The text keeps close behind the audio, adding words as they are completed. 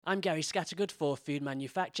I'm Gary Scattergood for Food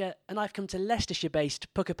Manufacture, and I've come to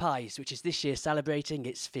Leicestershire-based Pukka Pies, which is this year celebrating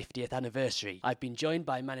its 50th anniversary. I've been joined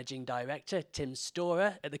by Managing Director Tim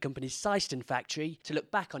Storer at the company's Syston factory to look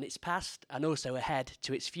back on its past and also ahead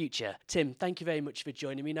to its future. Tim, thank you very much for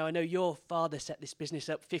joining me. Now, I know your father set this business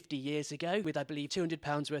up 50 years ago with, I believe,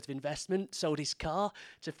 £200 worth of investment, sold his car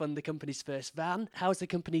to fund the company's first van. How has the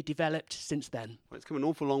company developed since then? Well, it's come an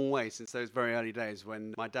awful long way since those very early days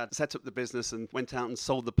when my dad set up the business and went out and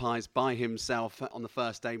sold the pies by himself on the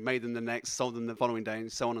first day, made them the next, sold them the following day, and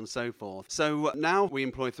so on and so forth. So now we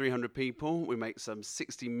employ 300 people. We make some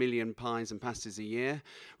 60 million pies and pasties a year.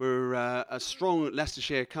 We're a strong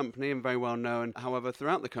Leicestershire company and very well known, however,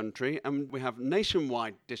 throughout the country, and we have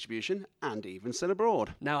nationwide distribution and even still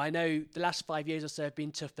abroad. Now, I know the last 5 years or so have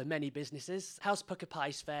been tough for many businesses. How's Pukka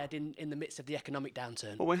Pies fared in the midst of the economic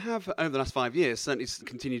downturn? Well, we have, over the last 5 years, certainly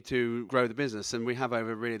continued to grow the business, and we have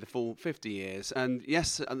over really the full 50 years. And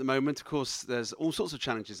yes, at the moment, of course, there's all sorts of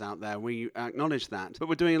challenges out there. We acknowledge that. But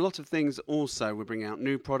we're doing a lot of things also. We're bringing out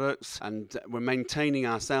new products, and we're maintaining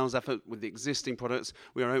our sales effort with the existing products.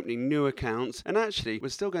 We are opening new accounts, and actually, we're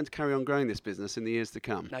still going to carry on growing this business in the years to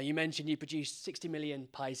come. Now, you mentioned you produce 60 million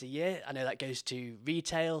pies a year. I know that goes to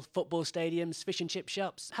retail, football stadiums, fish and chip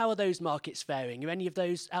shops. How are those markets faring? Are any of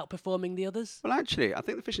those outperforming the others? Well, actually, I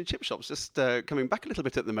think the fish and chip shop's just coming back a little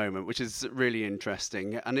bit at the moment, which is really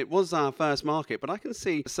interesting. And it was our first market, but I can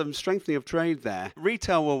see some strengthening of trade there.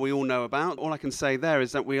 Retail, well, we all know about. All I can say there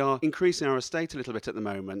is that we are increasing our estate a little bit at the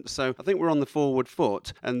moment. So I think we're on the forward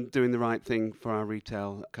foot and doing the right thing for our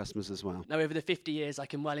retail customers as well. Now, over the 50 years, I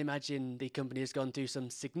can well imagine the company has gone through some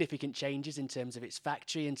significant changes in terms of its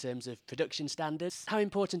factory, in terms of production standards. How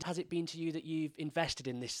important has it been to you that you've invested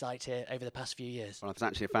in this site here over the past few years? Well, it's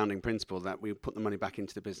actually a founding principle that we put the money back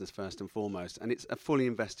into the business first and foremost, and it's a fully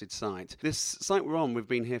invested site. This site we're on, we've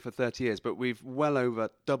been here for 30 years, but we've well over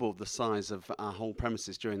doubled the size of our whole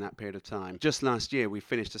premises during that period of time. Just last year, we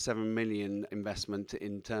finished a 7 million investment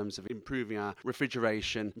in terms of improving our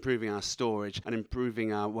refrigeration, improving our storage, and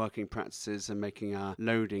improving our working practices and making our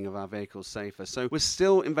loading of our vehicles safer. So we're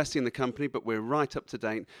still investing in the company, but we're right up to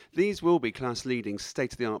date. These will be class-leading,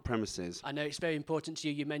 state-of-the-art premises. I know it's very important to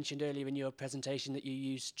you. You mentioned earlier in your presentation that you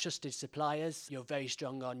use trusted suppliers. You're very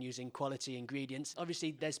strong on using quality ingredients.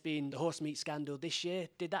 Obviously, there's been the horse meat scandal this year.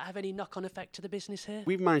 Did that have any knock-on effect to the business here?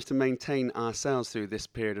 We've managed to maintain our sales through this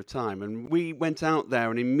period of time, and we went out there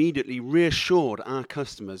and immediately reassured our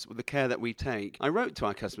customers with the care that we take. I wrote to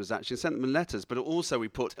our customers actually, sent them letters, but also we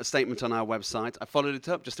put a statement on our website. I followed it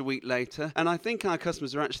up just a week later, and I think our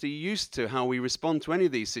customers are actually used to how we respond to any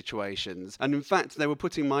of these situations. And in fact, they were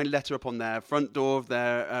putting my letter up on their front door of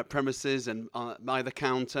their premises and by the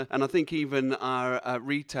counter, and I think even our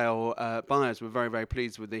retail buyers were very, very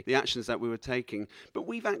pleased with the actions that we were taking. But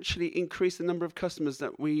we've actually increased the number of customers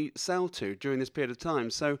that we sell to during this period of time.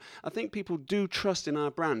 So I think people do trust in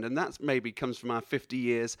our brand, and that maybe comes from our 50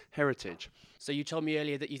 years heritage. So you told me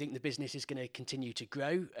earlier that you think the business is going to continue to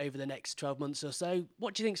grow over the next 12 months or so.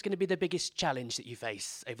 What do you think is going to be the biggest challenge that you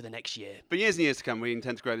face over the next year? For years and years to come, we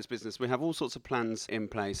intend to grow this business. We have all sorts of plans in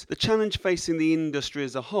place. The challenge facing the industry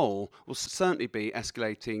as a whole will certainly be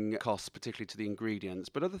escalating costs, particularly to the ingredients,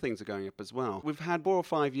 but other things are going up as well. We've had 4 or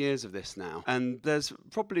 5 years of this now, and there's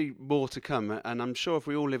probably more to come, and I'm sure if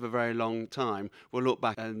we all live a very long time, we'll look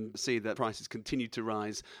back and see that prices continue to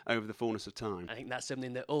rise over the fullness of time. I think that's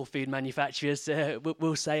something that all food manufacturers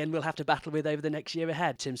will say and we'll have to battle with over the next year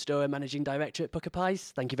ahead. Tim Storer, Managing Director at Pukka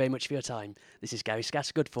Pies, thank you very much for your time. This is Gary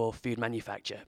Scattergood for Food Manufacture.